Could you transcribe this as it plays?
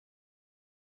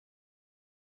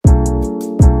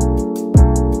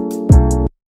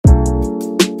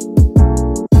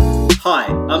Hi,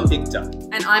 I'm Victor.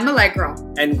 And I'm Allegra.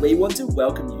 And we want to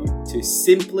welcome you to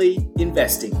Simply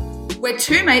Investing. We're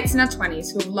two mates in our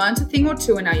 20s who have learned a thing or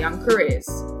two in our young careers.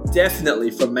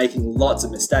 Definitely from making lots of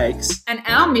mistakes. And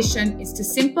our mission is to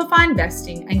simplify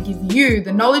investing and give you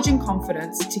the knowledge and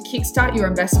confidence to kickstart your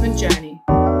investment journey.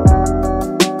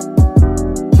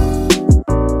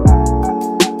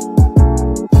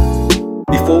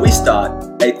 Before we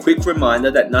start, a quick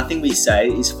reminder that nothing we say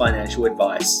is financial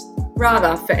advice.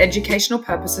 Rather, for educational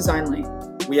purposes only.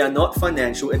 We are not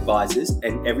financial advisors,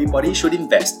 and everybody should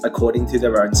invest according to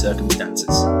their own circumstances.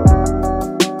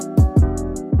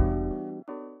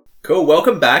 Cool.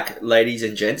 Welcome back, ladies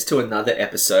and gents, to another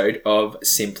episode of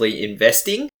Simply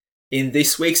Investing. In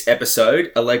this week's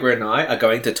episode, Allegra and I are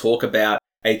going to talk about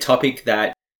a topic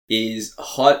that is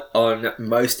hot on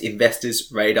most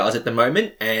investors' radars at the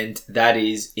moment, and that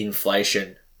is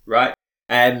inflation, right?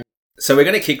 So we're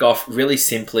going to kick off really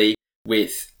simply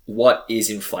with what is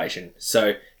inflation.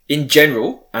 So in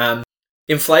general,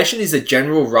 inflation is a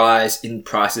general rise in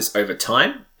prices over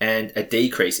time and a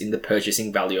decrease in the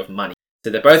purchasing value of money.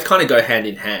 So they both kind of go hand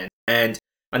in hand. And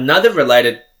another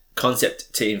related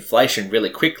concept to inflation really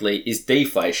quickly is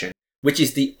deflation, which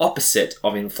is the opposite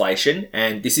of inflation.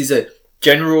 And this is a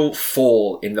general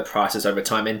fall in the prices over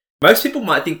time. And most people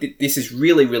might think that this is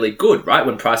really, really good, right?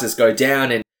 When prices go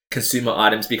down and consumer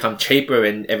items become cheaper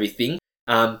and everything.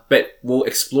 But we'll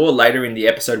explore later in the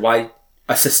episode why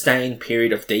a sustained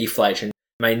period of deflation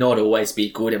may not always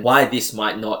be good and why this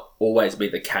might not always be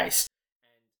the case.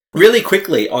 Really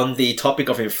quickly on the topic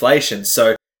of inflation.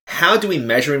 So how do we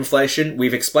measure inflation?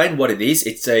 We've explained what it is.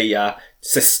 It's a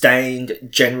sustained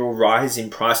general rise in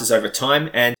prices over time.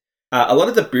 And a lot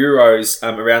of the bureaus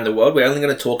around the world, we're only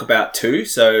going to talk about two.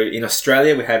 So in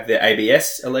Australia, we have the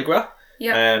ABS, Allegra.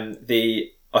 Yeah.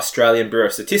 The Australian Bureau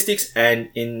of Statistics, and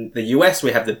in the US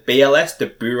we have the BLS, the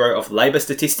Bureau of Labor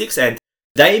Statistics, and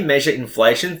they measure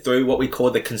inflation through what we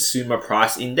call the Consumer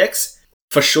Price Index.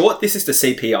 For short, this is the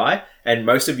CPI, and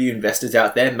most of you investors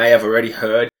out there may have already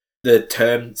heard the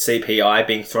term CPI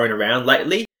being thrown around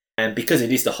lately, and because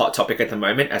it is the hot topic at the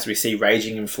moment as we see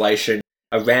raging inflation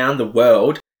around the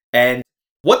world. And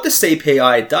what the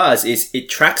CPI does is it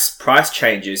tracks price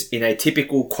changes in a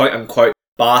typical quote-unquote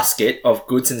basket of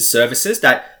goods and services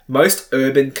that most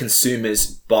urban consumers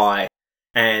buy.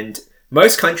 And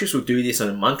most countries will do this on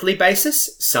a monthly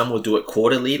basis. Some will do it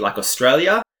quarterly, like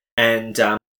Australia. And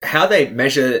how they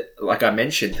measure, like I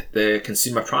mentioned, the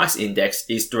Consumer Price Index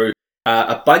is through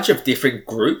a bunch of different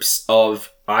groups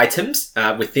of items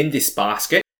within this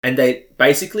basket. And they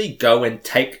basically go and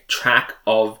take track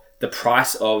of the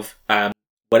price of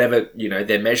whatever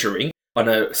they're measuring on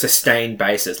a sustained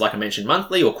basis, like I mentioned,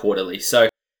 monthly or quarterly. So,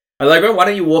 Allegra, why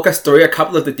don't you walk us through a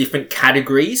couple of the different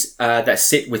categories that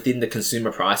sit within the Consumer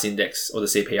Price Index or the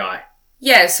CPI?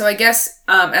 Yeah, so I guess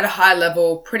at a high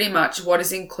level, pretty much what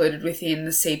is included within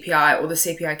the CPI or the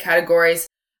CPI categories.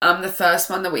 The first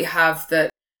one that we have that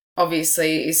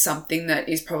obviously is something that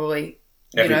is probably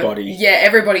everybody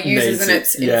uses,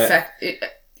 and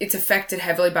it's affected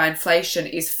heavily by inflation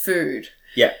is food.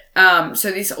 Yeah. So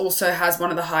this also has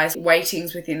one of the highest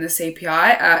weightings within the CPI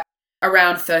at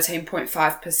around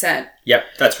 13.5%. Yep,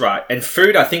 that's right. And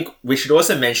food, I think we should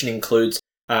also mention, includes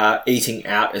eating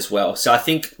out as well. So I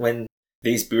think when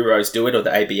these bureaus do it, or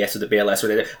the ABS or the BLS or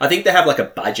whatever, I think they have like a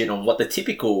budget on what the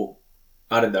typical,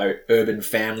 urban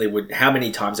family would, how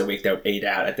many times a week they would eat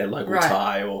out at their local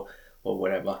Thai or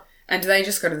whatever. And do they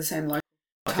just go to the same local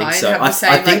I think Thai so. and have the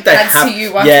same, I think they have, see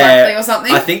you once monthly or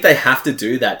something? I think they have to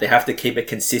do that. They have to keep it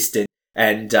consistent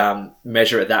and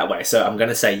measure it that way. So I'm going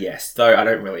to say yes, though I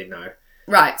don't really know.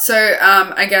 Right. So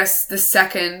I guess the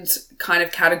second kind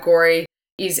of category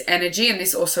is energy, and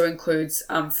this also includes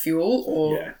fuel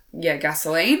or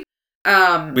gasoline.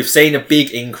 We've seen a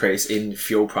big increase in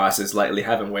fuel prices lately,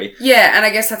 haven't we? Yeah, and I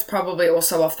guess that's probably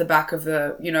also off the back of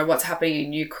the, what's happening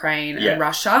in Ukraine and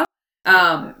Russia.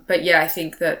 But yeah, I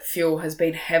think that fuel has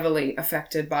been heavily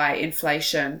affected by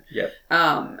inflation. Yep.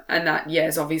 And that,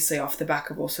 is obviously off the back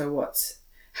of also what's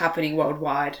happening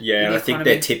worldwide. Yeah, and I think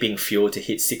they're tipping fuel to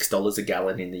hit $6 a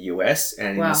gallon in the US,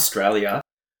 and in Australia,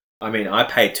 I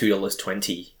paid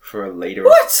 $2.20 for a litre.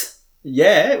 What?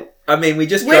 Yeah. We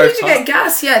just Where did you get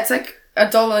gas? Yeah, it's like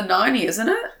 $1.90, isn't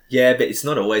it? Yeah, but it's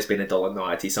not always been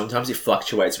 $1.90. Sometimes it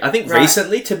fluctuates. I think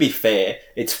recently, to be fair,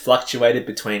 it's fluctuated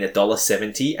between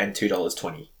 $1.70 and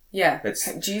 $2.20. Yeah.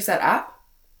 Do you use that app?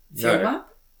 Fuel Map?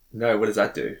 No, what does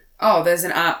that do? Oh, there's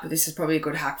an app. This is probably a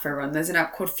good hack for everyone. There's an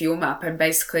app called Fuel Map, and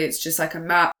basically it's just like a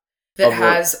map that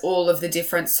has all of the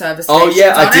different service stations. Oh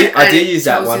yeah, I do use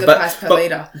that one.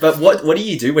 But what do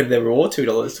you do when they're all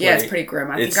 $2.20? Yeah, it's pretty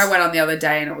grim. I think I went on the other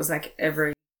day and it was like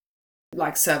every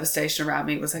like service station around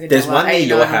me was like There's one near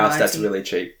your $1.89 or house that's $1.90. really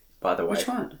cheap, by the way. Which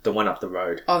one? The one up the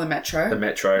road. Oh, the Metro? The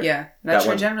Metro. Yeah. That Metro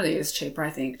one- generally is cheaper, I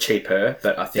think. Cheaper,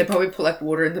 but I They think... probably put like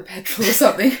water in the petrol or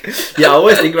something. Yeah, I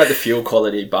always think about the fuel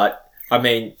quality, but I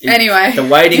mean... Anyway. The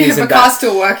weighting isn't my that... car's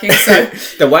still working, so...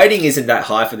 The weighting isn't that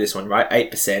high for this one, right?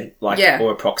 8%, Yeah.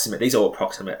 or approximate. These are all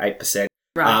approximate 8%.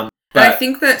 Right. But and I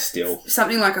think that still,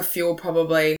 something like a fuel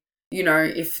probably, you know,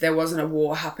 if there wasn't a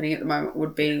war happening at the moment,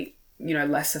 would be, you know,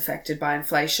 less affected by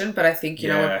inflation. But I think, you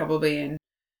know, Yeah. we're probably in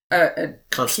a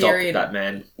can't stop period- that,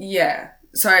 man. Yeah.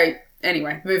 So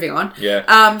anyway, moving on.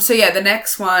 Yeah. So yeah, the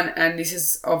next one, and this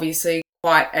is obviously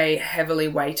quite a heavily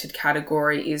weighted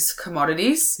category, is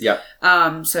commodities. Yep.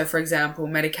 So for example,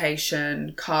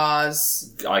 medication,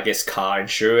 cars. I guess car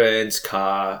insurance,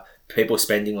 people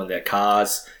spending on their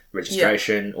cars,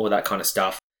 registration, all that kind of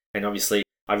stuff. And obviously,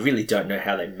 I really don't know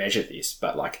how they measure this,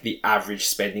 but like the average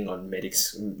spending on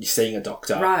medics, seeing a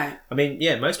doctor. Right. I mean,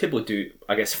 yeah, most people do,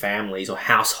 I guess families or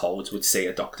households would see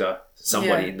a doctor.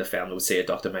 Somebody Yeah. in the family would see a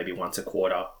doctor maybe once a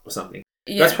quarter or something.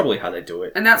 Yeah. That's probably how they do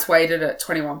it. And that's weighted at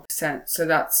 21%. So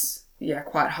that's, yeah,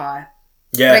 quite high.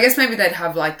 Yeah. But I guess maybe they'd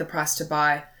have like the price to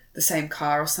buy the same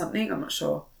car or something. I'm not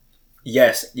sure.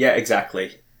 Yes. Yeah,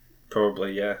 exactly.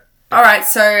 Probably, yeah. All right.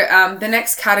 So the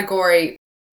next category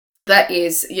that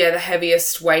is, yeah, the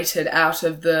heaviest weighted out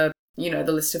of the, you know,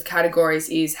 the list of categories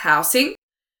is housing.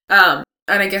 And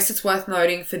I guess it's worth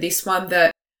noting for this one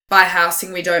that by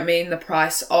housing, we don't mean the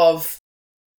price of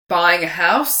buying a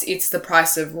house. It's the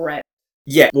price of rent.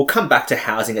 Yeah, we'll come back to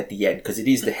housing at the end because it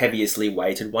is the heaviestly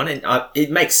weighted one. And it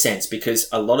makes sense because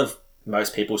a lot of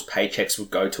most people's paychecks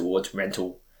would go towards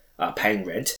rental, paying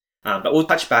rent. But we'll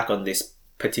touch back on this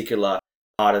particular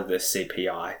part of the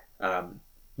CPI,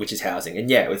 which is housing. And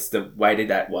yeah, it's the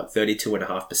weighted at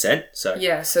 32.5%. So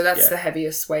Yeah, so that's Yeah. the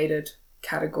heaviest weighted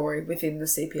category within the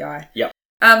CPI. Yep.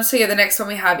 So yeah, the next one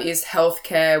we have is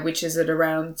healthcare, which is at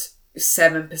around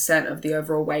 7% of the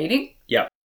overall weighting. Yep.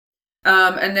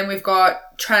 And then we've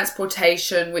got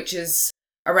transportation, which is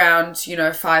around,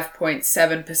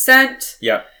 5.7%.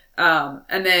 yeah,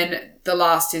 And then the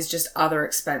last is just other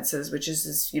expenses, which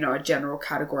is, a general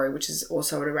category, which is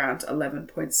also at around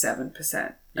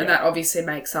 11.7%. Yeah. And that obviously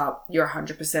makes up your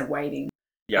 100% weighting,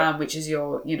 Yeah. which is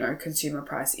your, consumer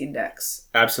price index.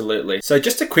 absolutely. So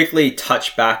just to quickly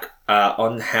touch back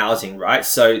on housing, right?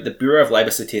 So the Bureau of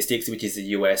Labor Statistics, which is the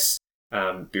US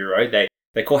bureau,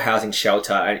 they call housing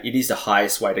shelter, and it is the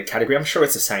highest weighted category. I'm sure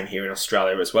it's the same here in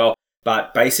Australia as well.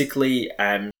 But basically,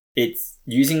 it's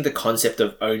using the concept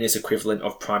of owner's equivalent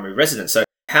of primary residence. So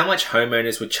how much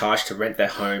homeowners would charge to rent their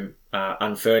home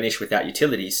unfurnished without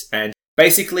utilities. And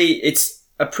basically, it's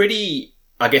a pretty,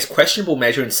 I guess, questionable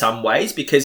measure in some ways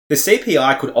because the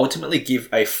CPI could ultimately give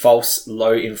a false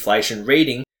low inflation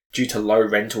reading due to low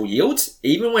rental yields,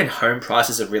 even when home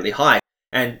prices are really high.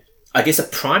 And I guess a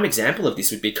prime example of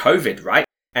this would be COVID, right?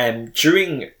 And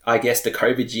during, I guess, the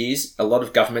COVID years, a lot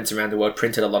of governments around the world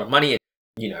printed a lot of money.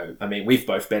 And, we've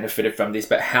both benefited from this,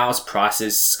 but house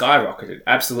prices skyrocketed,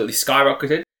 absolutely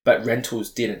skyrocketed, but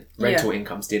rentals didn't. Rental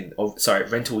incomes didn't.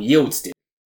 Rental yields didn't,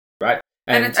 right?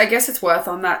 And I guess it's worth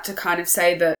on that to kind of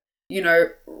say that,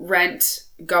 rent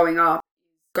going up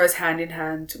goes hand in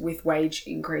hand with wage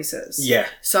increases. Yeah.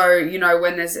 So,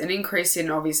 when there's an increase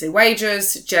in obviously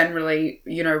wages, generally,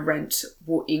 rent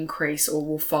will increase or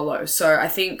will follow. So I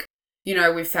think,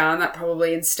 we've found that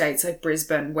probably in states like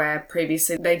Brisbane where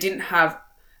previously they didn't have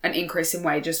an increase in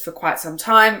wages for quite some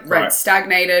time, rent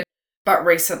stagnated, but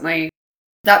recently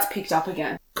that's picked up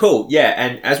again. Cool. Yeah.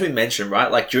 And as we mentioned,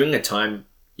 right, like during the time,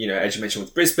 as you mentioned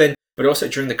with Brisbane, but also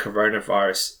during the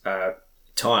coronavirus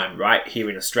time, right, here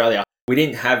in Australia, we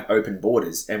didn't have open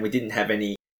borders and we didn't have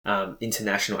any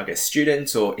international, I guess,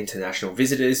 students or international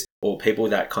visitors or people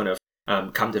that kind of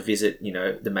come to visit,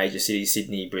 the major cities,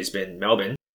 Sydney, Brisbane,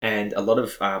 Melbourne. And a lot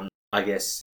of, I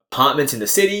guess, apartments in the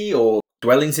city or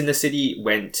dwellings in the city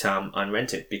went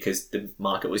unrented because the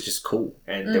market was just cool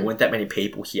and there weren't that many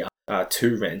people here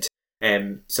to rent.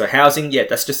 And so housing, yeah,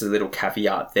 that's just a little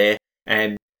caveat there.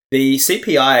 And the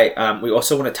CPI, we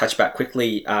also want to touch back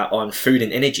quickly on food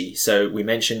and energy. So we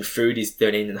mentioned food is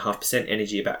 13.5%,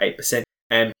 energy about 8%.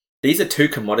 And these are two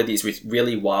commodities with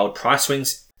really wild price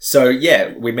swings. So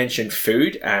yeah, we mentioned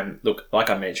food. Look,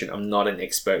 like I mentioned, I'm not an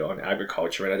expert on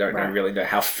agriculture and I don't really know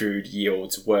how food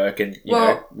yields work and,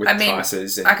 with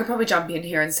prices. And, I could probably jump in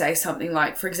here and say something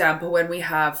like, for example, when we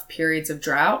have periods of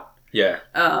drought, yeah,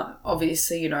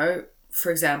 obviously,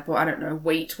 for example, I don't know,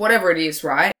 wheat, whatever it is,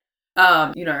 right?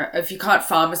 If you can't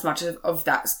farm as much of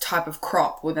that type of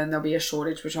crop, well, then there'll be a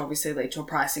shortage, which obviously lead to a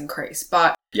price increase.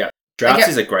 But yeah, Droughts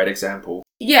is a great example.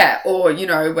 Yeah, or,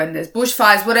 when there's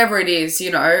bushfires, whatever it is,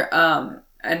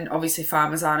 and obviously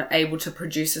farmers aren't able to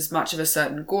produce as much of a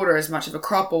certain good or as much of a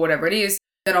crop or whatever it is,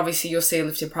 then obviously you'll see a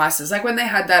lift in prices. Like when they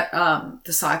had that,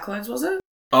 the cyclones, was it?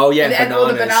 Oh, yeah, and all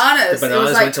the bananas. The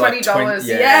bananas it was like $20.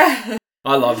 Yeah.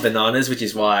 I love bananas, which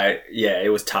is why,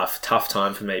 it was tough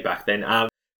time for me back then.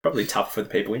 Probably tough for the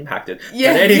people impacted.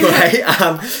 Yeah. But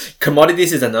anyway,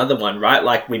 commodities is another one, right?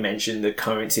 Like we mentioned, the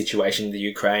current situation in the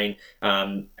Ukraine,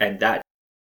 and that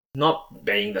not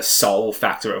being the sole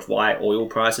factor of why oil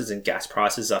prices and gas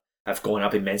prices have gone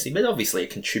up immensely, but obviously a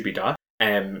contributor.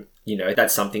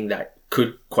 That's something that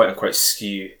could, quote unquote,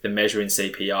 skew the measure in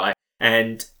CPI.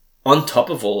 And on top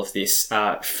of all of this,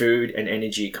 food and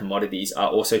energy commodities are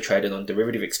also traded on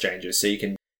derivative exchanges. So you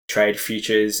can trade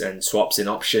futures and swaps and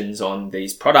options on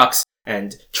these products,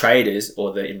 and traders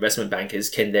or the investment bankers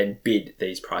can then bid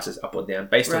these prices up or down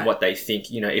based on what they think.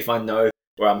 If I know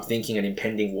or I'm thinking an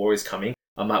impending war is coming,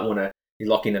 I might want to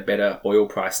lock in a better oil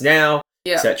price now,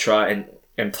 etc.,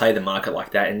 and play the market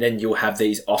like that. And then you'll have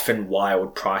these often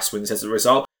wild price swings as a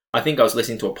result. I think I was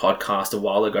listening to a podcast a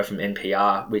while ago from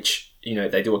NPR, which,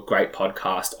 they do a great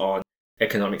podcast on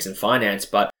economics and finance,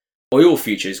 but oil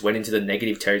futures went into the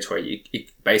negative territory.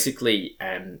 It basically,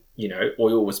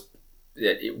 oil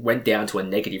it went down to a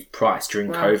negative price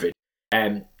during COVID.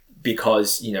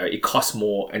 Because, it costs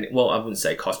more, and I wouldn't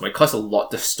say cost more, it costs a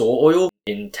lot to store oil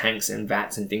in tanks and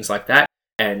vats and things like that.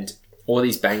 And all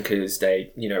these bankers,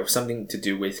 they, something to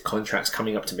do with contracts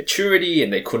coming up to maturity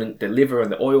and they couldn't deliver on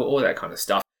the oil, all that kind of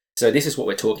stuff. So this is what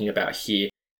we're talking about here.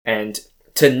 And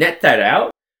to net that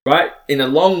out, right, in a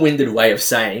long-winded way of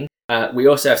saying, we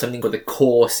also have something called the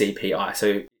core CPI.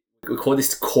 So we call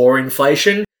this core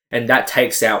inflation, and that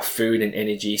takes out food and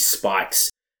energy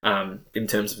spikes in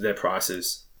terms of their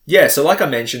prices. Yeah, so like I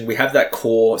mentioned, we have that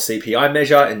core CPI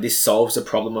measure, and this solves the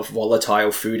problem of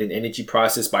volatile food and energy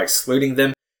prices by excluding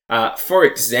them. For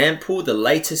example, the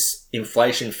latest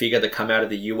inflation figure that came out of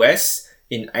the US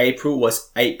in April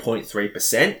was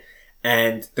 8.3%,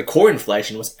 and the core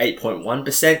inflation was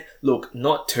 8.1%. Look,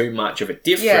 not too much of a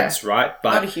difference, right?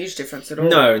 But not a huge difference at all.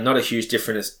 No, not a huge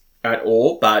difference at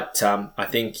all. But I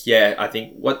think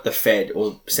what the Fed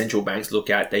or central banks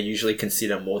look at, they usually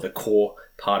consider more the core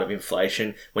part of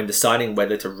inflation when deciding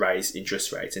whether to raise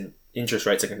interest rates. And interest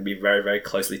rates are going to be very, very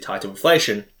closely tied to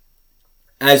inflation,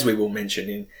 as we will mention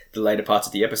in the later parts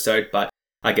of the episode. But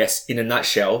I guess in a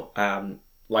nutshell,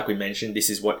 like we mentioned, this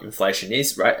is what inflation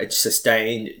is, right? A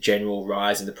sustained general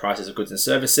rise in the prices of goods and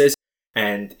services,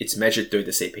 and it's measured through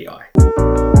the CPI.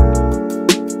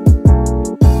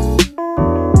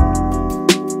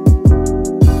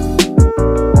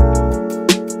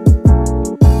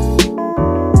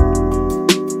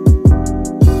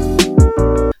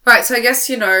 Right, so I guess,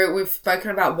 we've spoken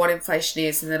about what inflation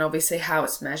is and then obviously how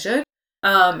it's measured.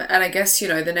 And I guess,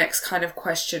 the next kind of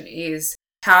question is,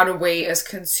 how do we as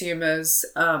consumers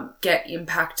get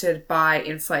impacted by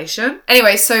inflation?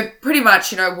 Anyway, so pretty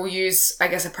much, we'll use, I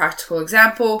guess, a practical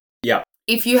example. Yeah.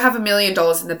 If you have $1 million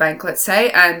in the bank, let's say,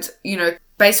 and,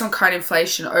 based on current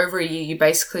inflation over a year, you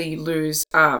basically lose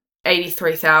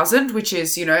 83,000, which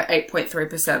is,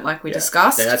 8.3% like we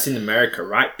discussed. And that's in America,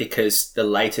 right? Because the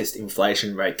latest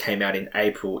inflation rate came out in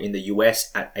April in the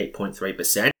US at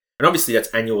 8.3%. And obviously that's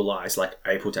annualized, like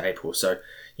April to April. So,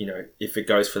 if it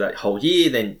goes for that whole year,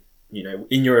 then,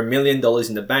 in your $1 million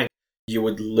in the bank, you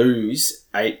would lose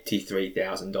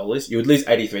 $83,000. You would lose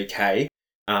 83K.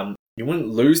 You wouldn't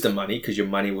lose the money because your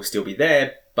money will still be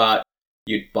there, but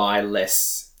you'd buy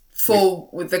less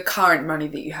with the current money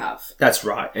that you have. That's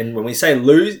right. And when we say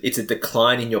lose, it's a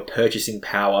decline in your purchasing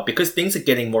power because things are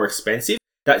getting more expensive.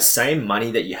 That same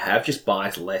money that you have just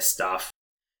buys less stuff.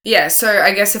 Yeah, so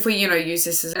I guess if we, use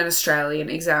this as an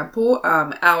Australian example,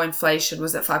 our inflation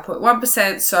was at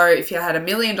 5.1%. So if you had $1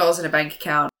 million in a bank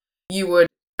account, you would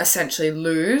essentially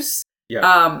lose.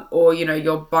 Yeah. Or,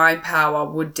 your buying power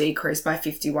would decrease by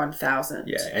 51,000.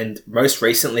 Yeah, and most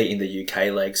recently in the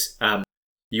UK legs,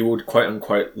 you would quote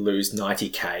unquote lose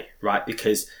 90K, right?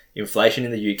 Because inflation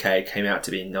in the UK came out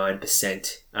to be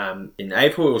 9% in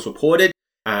April, it was reported.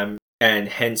 And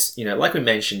hence, like we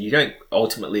mentioned, you don't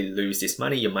ultimately lose this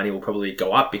money. Your money will probably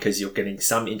go up because you're getting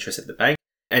some interest at the bank.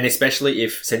 And especially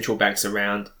if central banks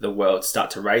around the world start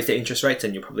to raise their interest rates,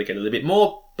 then you'll probably get a little bit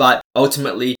more. But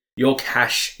ultimately, your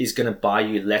cash is going to buy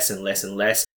you less and less and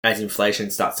less as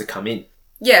inflation starts to come in.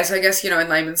 Yeah, so I guess, in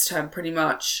layman's term, pretty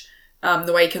much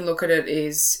the way you can look at it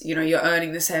is, you're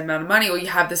earning the same amount of money or you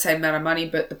have the same amount of money,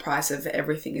 but the price of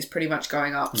everything is pretty much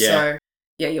going up. Yeah. So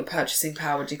yeah, your purchasing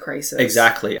power decreases.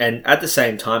 Exactly. And at the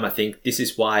same time, I think this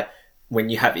is why when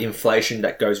you have inflation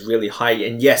that goes really high,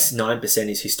 and yes, 9%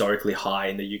 is historically high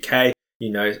in the UK.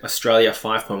 Australia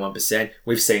 5.1%.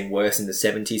 We've seen worse in the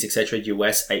 70s, etc.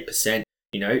 US 8%.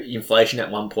 Inflation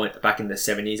at one point back in the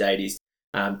 70s, 80s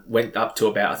went up to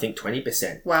about, I think,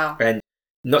 20%. Wow. And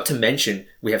not to mention,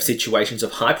 we have situations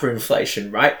of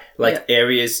hyperinflation, right? Like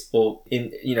areas or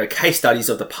in case studies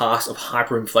of the past of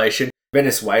hyperinflation.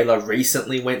 Venezuela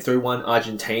recently went through one.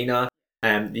 Argentina.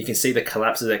 You can see the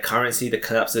collapse of their currency, the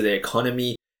collapse of their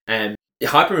economy.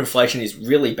 Hyperinflation is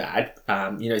really bad.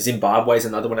 Zimbabwe is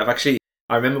another one.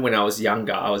 I remember when I was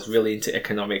younger, I was really into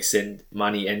economics and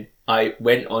money, and I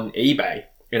went on eBay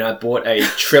and I bought a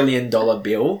 $1 trillion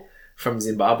bill from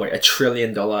Zimbabwe. $1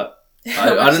 trillion. I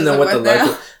don't know what the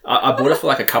local. I bought it for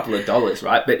like a couple of dollars,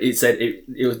 right? But it said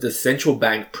it was the central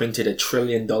bank printed $1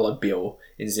 trillion bill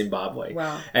in Zimbabwe.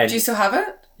 Wow. And do you still have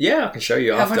it? Yeah, I can show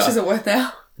you. How much is it worth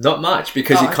now? Not much,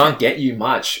 because it can't get you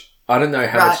much. I don't know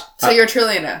how much. So you're a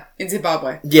trillionaire in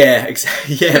Zimbabwe. Yeah,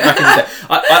 exactly. Yeah, back in the day.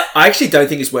 I actually don't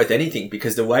think it's worth anything,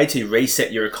 because the way to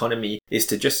reset your economy is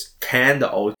to just can the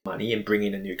old money and bring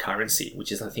in a new currency,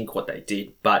 which is, I think, what they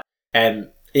did. But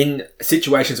in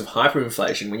situations of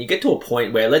hyperinflation, when you get to a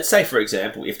point where, let's say, for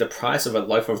example, if the price of a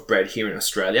loaf of bread here in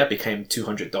Australia became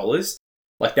 $200,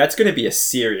 like that's going to be a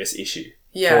serious issue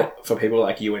for people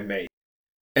like you and me.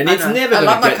 And it's never going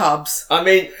to my carbs. I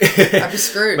mean, I'd be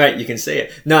screwed. Mate, you can see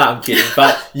it. No, I'm kidding.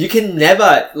 But you can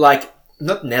never,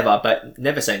 not never, but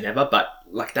never say never, but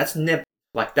that's never,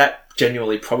 that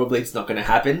genuinely probably it's not going to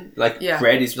happen.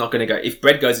 Bread is not going to go, if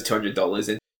bread goes to $200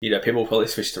 and, people will probably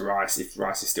switch to rice if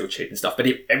rice is still cheap and stuff. But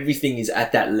if everything is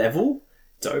at that level,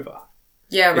 it's over.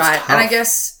 Yeah, right. And I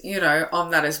guess,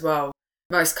 on that as well,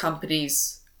 most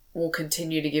companies will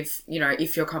continue to give,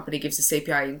 if your company gives a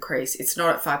CPI increase, it's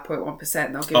not at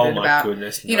 5.1%. They'll give it about,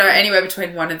 anywhere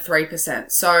between 1% and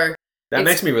 3%. So that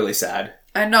makes me really sad.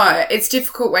 I know. It's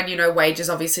difficult when, wages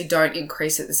obviously don't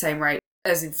increase at the same rate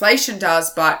as inflation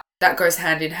does, but that goes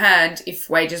hand in hand. If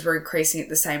wages were increasing at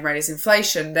the same rate as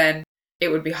inflation, then it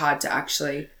would be hard to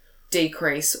actually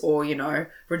decrease or,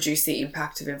 reduce the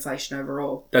impact of inflation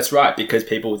overall. That's right, because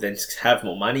people then have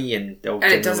more money and they'll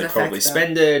generally probably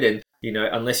spend it, and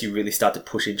unless you really start to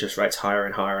push interest rates higher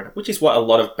and higher, which is what a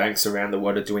lot of banks around the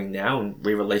world are doing now. And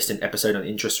we released an episode on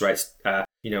interest rates,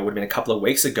 would have been a couple of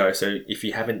weeks ago. So if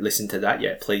you haven't listened to that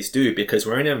yet, please do, because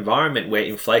we're in an environment where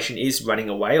inflation is running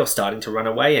away or starting to run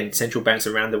away, and central banks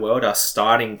around the world are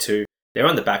they're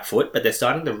on the back foot, but they're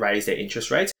starting to raise their interest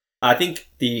rates. I think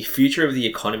the future of the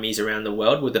economies around the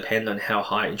world will depend on how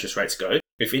high interest rates go.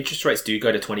 If interest rates do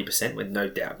go to 20%, we're no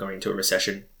doubt going into a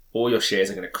recession. All your shares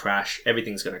are going to crash.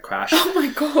 Everything's going to crash. Oh my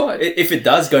God. If it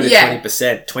does go to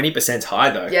 20%, 20%'s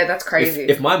high though. Yeah, that's crazy.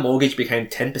 If my mortgage became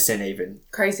 10% even.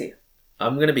 Crazy.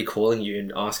 I'm going to be calling you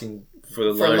and asking for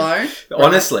the loan. For a loan?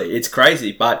 Honestly, it's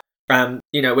crazy. But,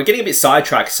 we're getting a bit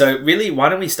sidetracked. So really, why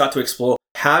don't we start to explore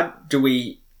how do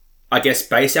we,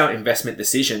 base our investment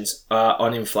decisions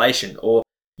on inflation, or,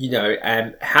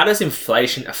 how does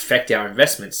inflation affect our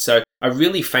investments? So a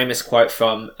really famous quote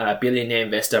from billionaire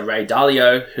investor Ray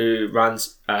Dalio, who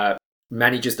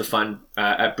manages the fund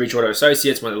at Bridgewater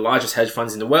Associates, one of the largest hedge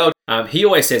funds in the world. He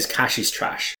always says cash is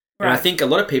trash. Right. And I think a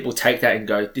lot of people take that and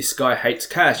go, this guy hates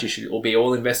cash. You should all be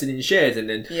all invested in shares. And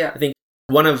then I think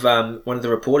one of the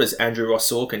reporters, Andrew Ross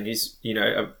Sorkin, who's,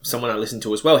 someone I listen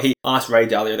to as well, he asked Ray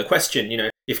Dalio the question,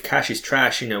 if cash is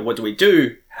trash, what do we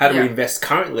do? How do we invest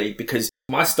currently? Because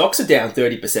my stocks are down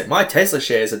 30%. My Tesla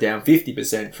shares are down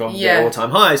 50% from their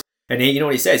all-time highs. And he,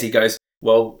 what he says? He goes,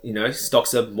 well,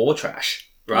 stocks are more trash,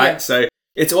 right? Yeah. So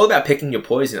it's all about picking your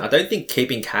poison. I don't think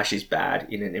keeping cash is bad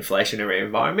in an inflationary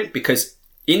environment, because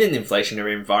in an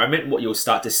inflationary environment, what you'll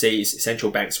start to see is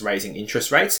central banks raising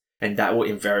interest rates, and that will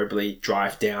invariably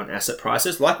drive down asset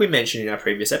prices, like we mentioned in our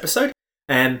previous episode.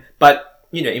 But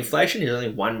inflation is only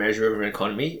one measure of an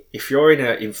economy. If you're in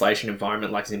an inflation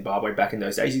environment like Zimbabwe back in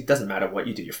those days, it doesn't matter what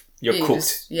you do. You're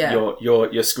cooked.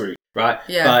 You're screwed, right?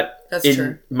 Yeah, but that's true.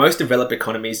 In most developed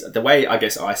economies, the way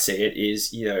I see it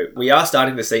is, we are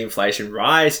starting to see inflation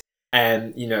rise.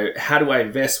 And, how do I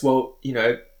invest? Well,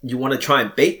 you want to try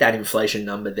and beat that inflation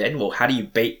number then. Well, how do you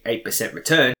beat 8%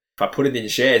 return? If I put it in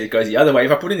shares, it goes the other way.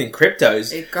 If I put it in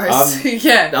cryptos, it goes,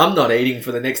 I'm not eating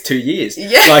for the next 2 years.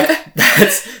 Yeah.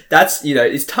 That's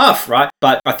it's tough, right?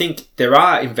 But I think there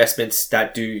are investments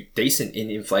that do decent in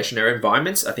inflationary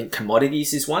environments. I think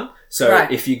commodities is one. So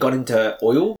if you got into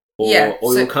oil or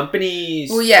oil companies.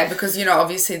 Well, yeah, because,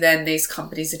 obviously then these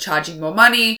companies are charging more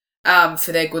money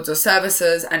for their goods or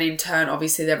services. And in turn,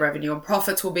 obviously their revenue and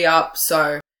profits will be up.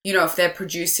 So, if they're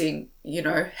producing,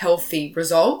 healthy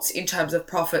results in terms of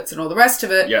profits and all the rest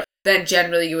of it, then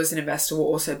generally you as an investor will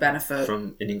also benefit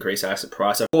from an increased asset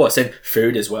price, of course. And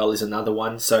food as well is another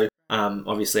one. So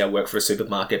obviously I work for a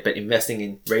supermarket, but investing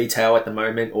in retail at the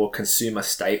moment or consumer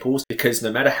staples, because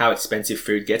no matter how expensive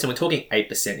food gets, and we're talking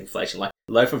 8% inflation, like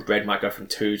a loaf of bread might go from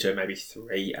 2 to maybe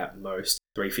 3 at most,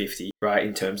 3.50, right,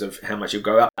 in terms of how much it'll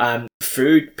go up.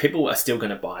 Food, people are still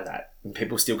going to buy that, and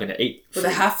people are still going to eat food.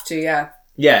 Well, they have to, yeah.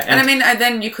 Yeah. And I mean, and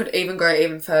then you could even go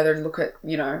even further and look at,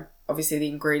 obviously the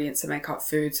ingredients that make up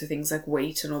food, so things like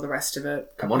wheat and all the rest of it.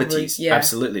 Commodities, yeah.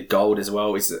 Absolutely. Gold as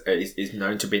well is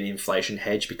known to be an inflation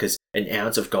hedge, because an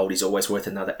ounce of gold is always worth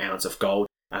another ounce of gold.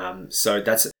 So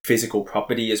that's physical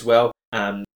property as well.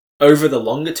 Over the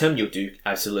longer term, you'll do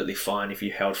absolutely fine if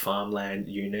you held farmland,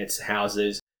 units,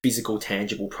 houses, physical,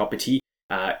 tangible property.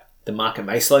 The market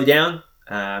may slow down,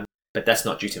 but that's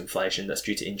not due to inflation. That's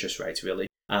due to interest rates, really.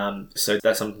 So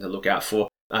that's something to look out for.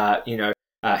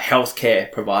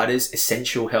 Healthcare providers,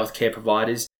 essential healthcare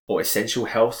providers, or essential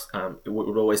health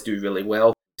would always do really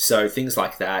well. So things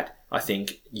like that, I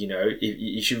think,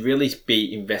 you should really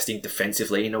be investing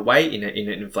defensively in a way in an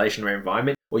inflationary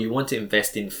environment, or you want to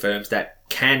invest in firms that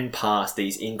can pass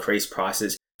these increased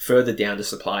prices further down the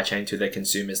supply chain to their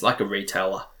consumers, like a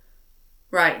retailer.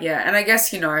 Right, yeah. And I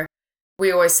guess,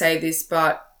 we always say this,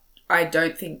 but I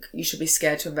don't think you should be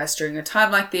scared to invest during a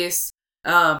time like this.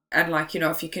 And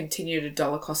if you continue to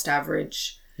dollar cost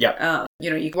average,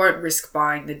 you won't risk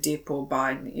buying the dip or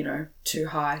buying, too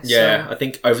high. Yeah, so I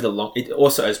think over the it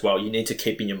also as well, you need to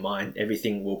keep in your mind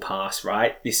everything will pass,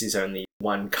 right? This is only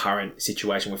one current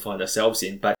situation we find ourselves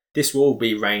in, but this will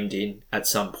be reined in at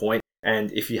some point.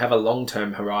 And if you have a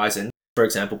long-term horizon, for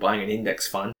example, buying an index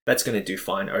fund, that's going to do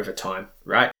fine over time,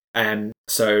 right? And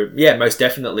so, yeah, most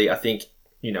definitely, I think,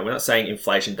 we're not saying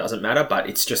inflation doesn't matter, but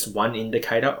it's just one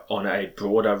indicator on a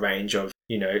broader range of,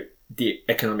 the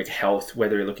economic health,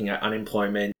 whether you're looking at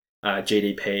unemployment,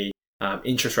 GDP,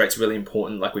 interest rates really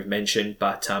important, like we've mentioned,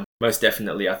 but most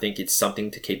definitely, I think it's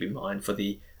something to keep in mind for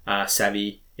the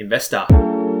savvy investor.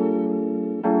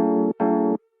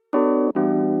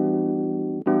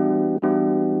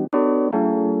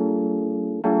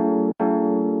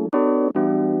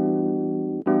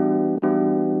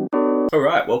 All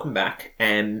right, welcome back,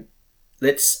 and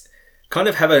let's kind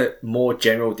of have a more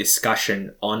general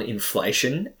discussion on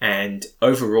inflation and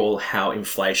overall how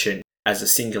inflation as a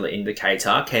singular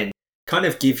indicator can kind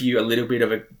of give you a little bit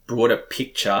of a broader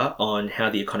picture on how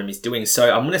the economy is doing. So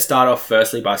I'm going to start off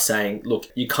firstly by saying, look,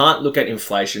 you can't look at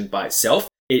inflation by itself.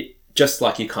 It just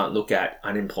like you can't look at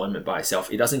unemployment by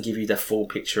itself. It doesn't give you the full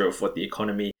picture of what the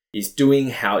economy is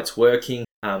doing, how it's working,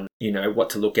 what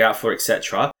to look out for,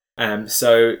 etc.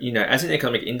 So, as an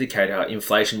economic indicator,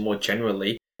 inflation more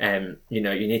generally,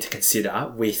 you need to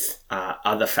consider with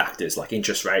other factors like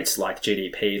interest rates, like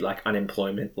GDP, like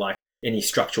unemployment, like any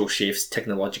structural shifts,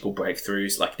 technological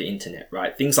breakthroughs like the internet,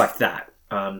 right? Things like that.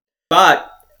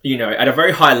 But, at a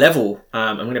very high level,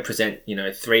 I'm going to present,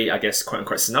 3, I guess, quote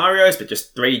unquote scenarios, but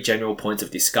just 3 general points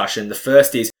of discussion. The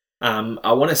first is,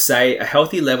 I want to say a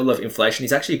healthy level of inflation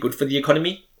is actually good for the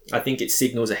economy. I think it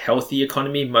signals a healthy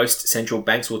economy. Most central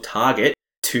banks will target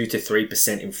 2 to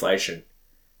 3% inflation.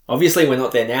 Obviously, we're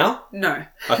not there now. No.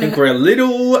 I think we're a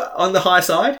little on the high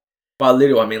side. By a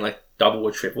little, I mean like double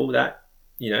or triple that,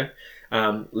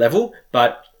 level.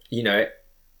 But,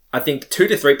 I think 2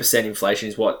 to 3% inflation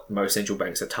is what most central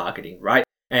banks are targeting, right?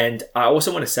 And I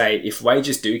also want to say if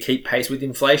wages do keep pace with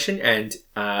inflation and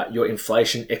your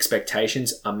inflation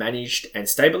expectations are managed and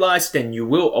stabilized, then you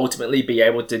will ultimately be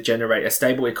able to generate a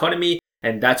stable economy.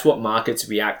 And that's what markets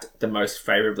react the most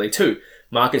favorably to.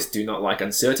 Markets do not like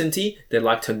uncertainty. They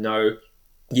like to know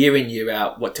year in, year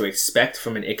out what to expect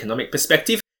from an economic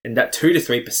perspective. And that 2 to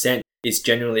 3% is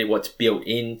generally what's built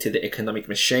into the economic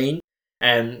machine.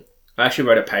 And I actually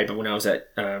wrote a paper when I was at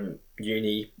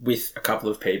uni with a couple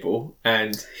of people,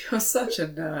 and you're such a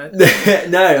nerd.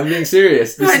 No, I'm being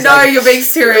serious. I know you're being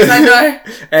serious. I know.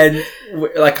 And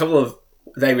like a couple of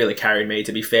they really carried me,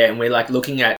 to be fair. And we're like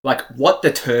looking at like what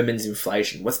determines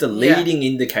inflation. What's the leading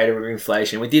indicator of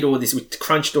inflation? We did all this. We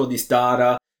crunched all this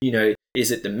data.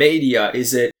 Is it the media?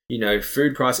 Is it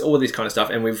food price? All this kind of stuff.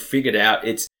 And we've figured out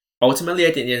it's ultimately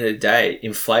at the end of the day,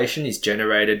 inflation is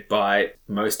generated by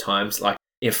most times like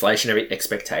inflationary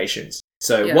expectations.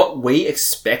 So what we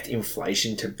expect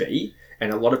inflation to be,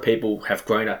 and a lot of people have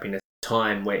grown up in a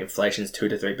time where inflation is 2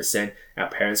 to 3%. Our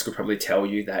parents could probably tell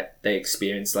you that they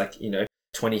experienced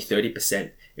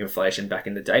 20-30% inflation back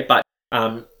in the day. But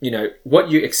what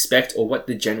you expect or what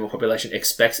the general population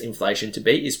expects inflation to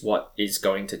be is what is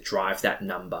going to drive that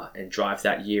number and drive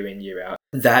that year in, year out,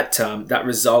 that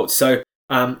result. So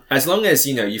as long as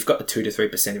you've got the 2 to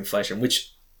 3% inflation,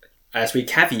 which as we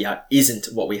caveat, isn't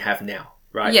what we have now,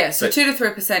 right? Yeah, so 2 to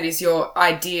 3% is your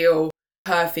ideal,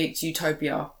 perfect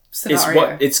utopia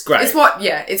scenario. It's great.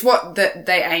 It's what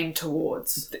they aim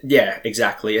towards. Yeah,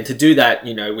 exactly. And to do that,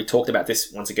 we talked about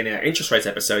this once again in our interest rates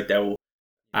episode. They'll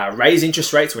raise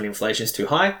interest rates when inflation is too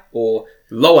high, or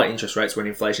lower interest rates when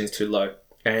inflation is too low.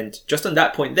 And just on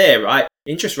that point there, right,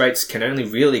 interest rates can only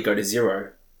really go to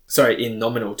zero. Sorry, in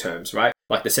nominal terms, right?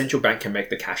 Like the central bank can make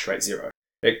the cash rate zero.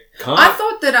 It can't. I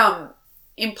thought that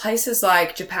in places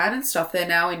like Japan and stuff, they're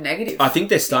now in negative. I think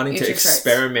they're starting to interest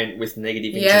experiment with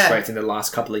negative interest rates in the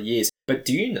last couple of years. But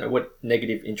do you know what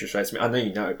negative interest rates mean? I know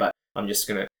you know, but I'm just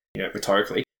going to,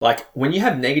 rhetorically. Like, when you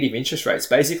have negative interest rates,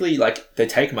 basically, like, they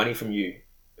take money from you,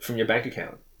 from your bank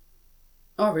account.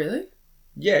 Oh, really?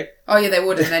 Yeah. Oh, yeah, they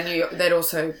would. And then they'd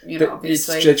also,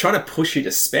 obviously. They're trying to push you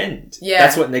to spend. Yeah.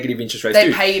 That's what negative interest rates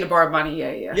do. They pay you to borrow money,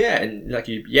 yeah. Yeah, and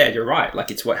you're right. Like,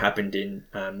 it's what happened in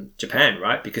Japan,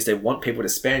 right? Because they want people to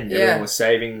spend. Everyone was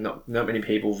saving. Not many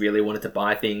people really wanted to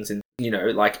buy things. And,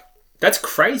 that's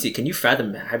crazy. Can you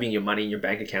fathom having your money in your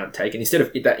bank account taken instead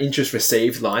of that interest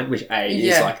received line, which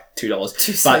is like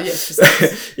 $2?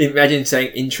 But imagine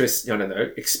saying interest,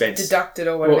 expense. Deducted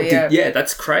or whatever, yeah,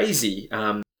 that's crazy.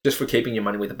 Just for keeping your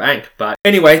money with a bank. But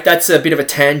anyway, that's a bit of a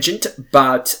tangent.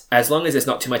 But as long as there's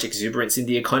not too much exuberance in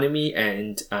the economy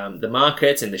and the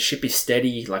markets and the ship is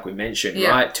steady, like we mentioned,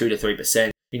 right? 2 to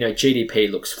 3%.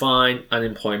 GDP looks fine.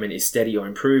 Unemployment is steady or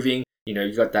improving.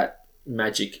 You've got that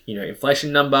magic,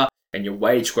 inflation number, and your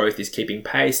wage growth is keeping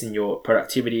pace and your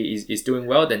productivity is doing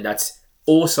well, then that's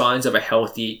all signs of a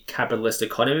healthy capitalist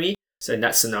economy. So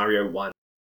that's scenario 1.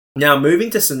 Now,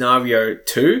 moving to scenario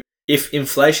 2, if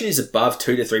inflation is above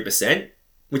 2 to 3%,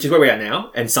 which is where we are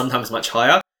now, and sometimes much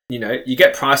higher, you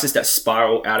get prices that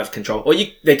spiral out of control, or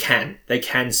they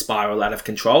can spiral out of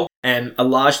control. And a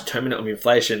large determinant of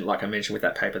inflation, like I mentioned with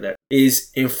that paper there,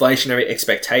 is inflationary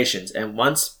expectations. And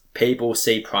once people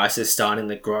see prices starting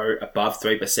to grow above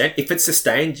 3%, if it's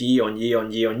sustained year on year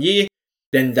on year on year,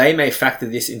 then they may factor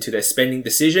this into their spending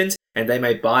decisions, and they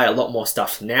may buy a lot more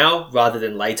stuff now rather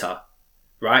than later,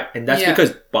 right? And that's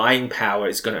because buying power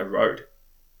is going to erode,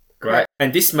 right?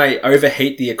 And this may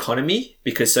overheat the economy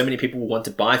because so many people want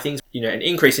to buy things. An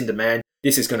increase in demand,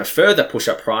 this is going to further push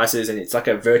up prices, and it's like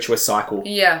a virtuous cycle.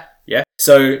 Yeah.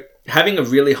 So having a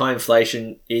really high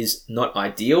inflation is not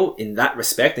ideal in that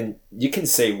respect, and you can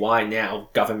see why now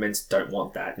governments don't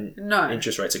want that, and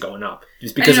interest rates are going up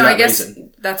just because of that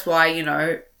reason. That's why,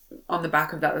 on the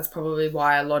back of that, that's probably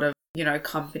why a lot of,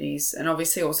 companies, and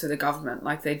obviously also the government,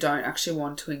 like, they don't actually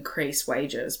want to increase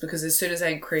wages, because as soon as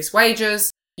they increase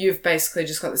wages, you've basically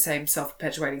just got the same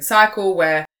self-perpetuating cycle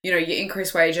where, you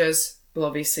increase wages, will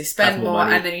obviously spend more,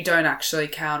 and then you don't actually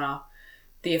counter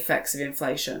the effects of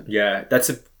inflation. Yeah, that's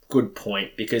a good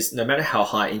point, because no matter how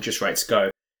high interest rates go,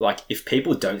 like, if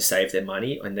people don't save their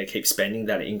money and they keep spending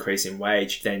that increase in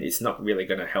wage, then it's not really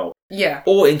going to help. Yeah.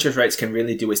 All interest rates can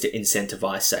really do is to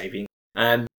incentivize saving.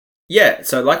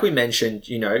 So like we mentioned,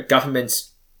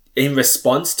 governments, in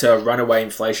response to runaway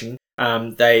inflation,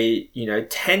 they,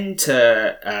 tend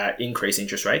to increase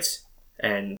interest rates,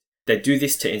 and they do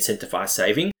this to incentivize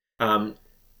saving.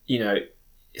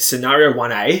 Scenario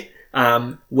 1A,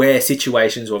 where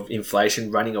situations of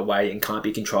inflation running away and can't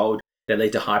be controlled, they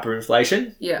lead to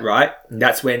hyperinflation. Yeah. Right? And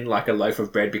that's when, like, a loaf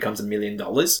of bread becomes $1 million.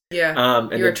 Yeah.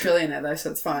 You're a trillionaire, though,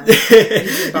 so it's fine.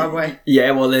 Zimbabwe.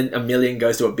 Yeah, well, then $1 million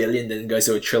goes to $1 billion, then goes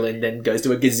to $1 trillion, then goes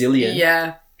to a gazillion.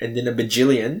 Yeah. And then a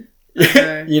bajillion.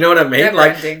 You know what I mean?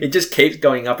 Like, it just keeps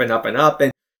going up and up and up.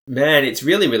 And, man, it's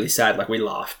really, really sad. Like, we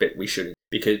laugh, but we shouldn't,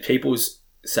 because people's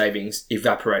savings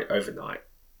evaporate overnight.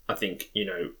 I think,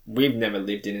 we've never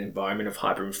lived in an environment of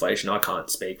hyperinflation. I can't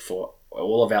speak for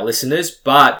all of our listeners,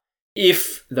 but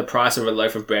if the price of a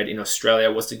loaf of bread in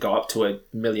Australia was to go up to $1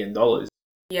 million,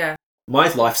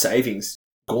 my life savings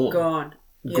gone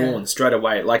straight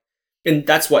away. Like, and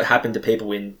that's what happened to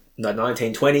people in the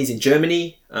 1920s in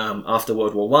Germany after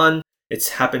World War I. It's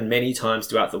happened many times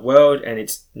throughout the world, and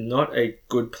it's not a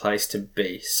good place to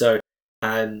be. So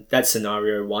that's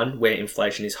scenario 1, where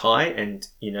inflation is high, and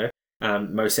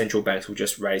most central banks will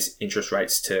just raise interest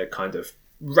rates to kind of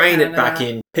rein it back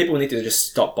in. People need to just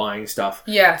stop buying stuff.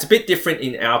 Yeah. It's a bit different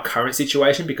in our current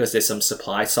situation because there's some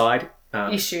supply side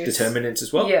issues, determinants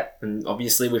as well. Yeah. And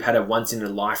obviously we've had a once in a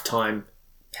lifetime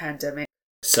pandemic.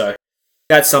 So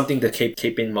that's something to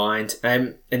keep in mind.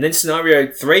 And then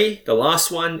scenario 3, the last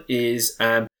one, is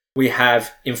we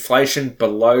have inflation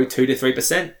below 2 to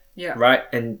 3%. Yeah. Right.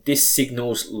 And this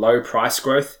signals low price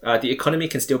growth. The economy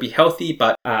can still be healthy,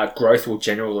 but growth will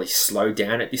generally slow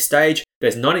down at this stage.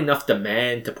 There's not enough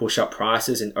demand to push up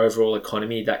prices and overall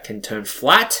economy that can turn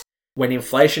flat. When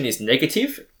inflation is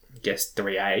negative, guess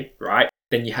 3A, right?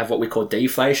 Then you have what we call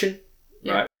deflation,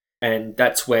 right? And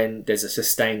that's when there's a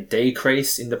sustained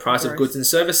decrease in the price of goods and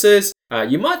services.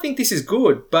 You might think this is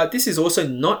good, but this is also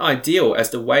not ideal, as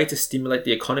the way to stimulate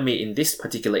the economy in this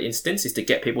particular instance is to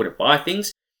get people to buy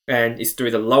things, and it's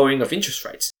through the lowering of interest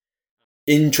rates.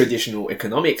 In traditional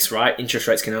economics, right, interest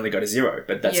rates can only go to zero,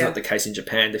 but that's not the case in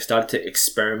Japan. They've started to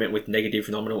experiment with negative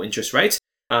nominal interest rates.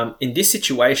 In this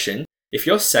situation, if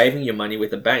you're saving your money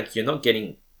with a bank, you're not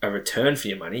getting a return for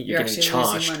your money. You're getting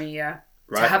charged. Losing money, right?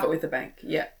 To have it with the bank,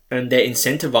 And they're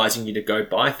incentivizing you to go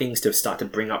buy things to start to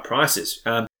bring up prices.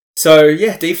 So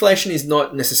deflation is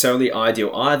not necessarily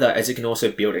ideal either, as it can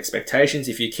also build expectations.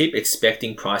 If you keep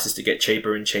expecting prices to get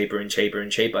cheaper and cheaper and cheaper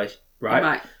and cheaper,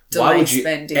 right? Why would you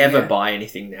ever buy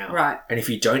anything now? Right. And if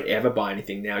you don't ever buy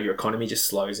anything now, your economy just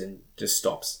slows and just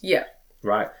stops. Yeah.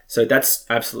 Right. So that's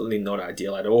absolutely not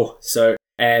ideal at all. So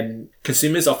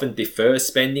consumers often defer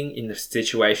spending in the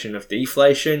situation of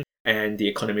deflation, and the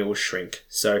economy will shrink.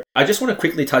 So I just want to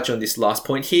quickly touch on this last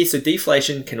point here. So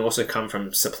deflation can also come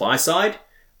from supply side.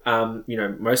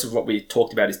 Most of what we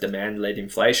talked about is demand-led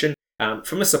inflation.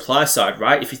 From a supply side,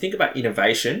 right, if you think about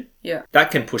innovation,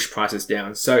 that can push prices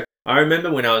down. So I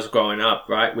remember when I was growing up,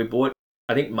 right,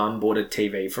 I think Mum bought a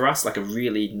TV for us, like a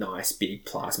really nice big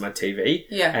plasma TV.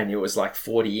 Yeah. And it was like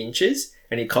 40 inches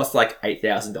and it cost like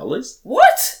 $8,000.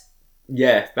 What?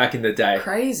 Yeah, back in the day.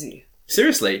 Crazy.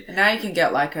 Seriously. And now you can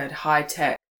get like a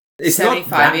high-tech It's not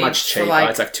that much cheaper. Like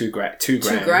it's like $2 grand.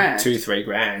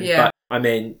 $2-3 Yeah. But I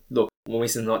mean, look, when we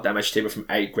say not that much cheaper, from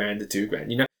 $8,000 to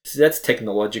 $2,000, so that's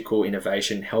technological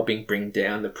innovation helping bring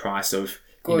down the price of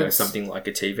something like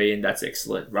a TV, and that's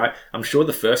excellent, right? I'm sure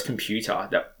the first computer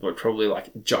that were probably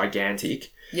like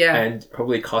gigantic, and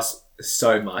probably cost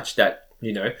so much that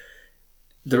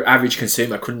the average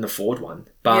consumer couldn't afford one.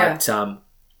 But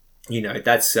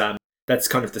that's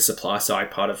kind of the supply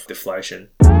side part of deflation.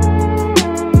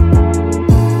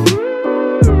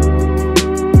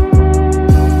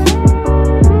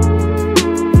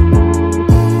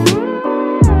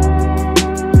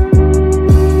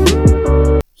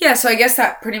 Yeah, so I guess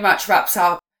that pretty much wraps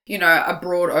up, a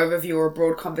broad overview or a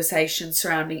broad conversation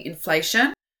surrounding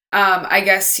inflation. I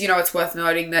guess, it's worth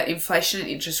noting that inflation and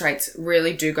interest rates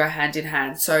really do go hand in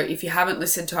hand. So if you haven't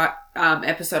listened to our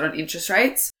episode on interest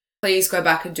rates, please go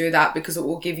back and do that, because it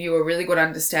will give you a really good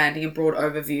understanding and broad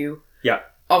overview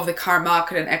of the current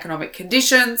market and economic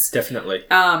conditions. Definitely.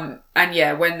 When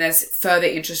there's further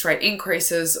interest rate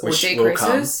increases or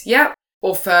decreases,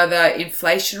 or further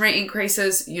inflationary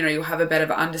increases, you'll have a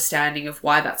better understanding of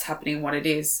why that's happening and what it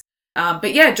is.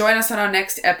 Join us on our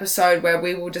next episode where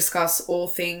we will discuss all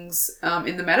things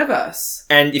in the metaverse.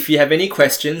 And if you have any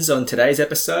questions on today's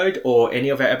episode or any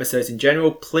of our episodes in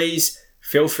general, please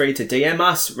feel free to DM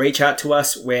us, reach out to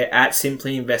us. We're at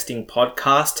Simply Investing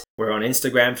Podcast. We're on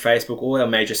Instagram, Facebook, all our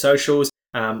major socials.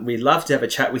 We'd love to have a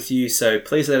chat with you, so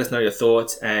please let us know your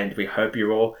thoughts, and we hope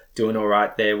you're all doing all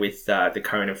right there with the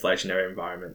current inflationary environment.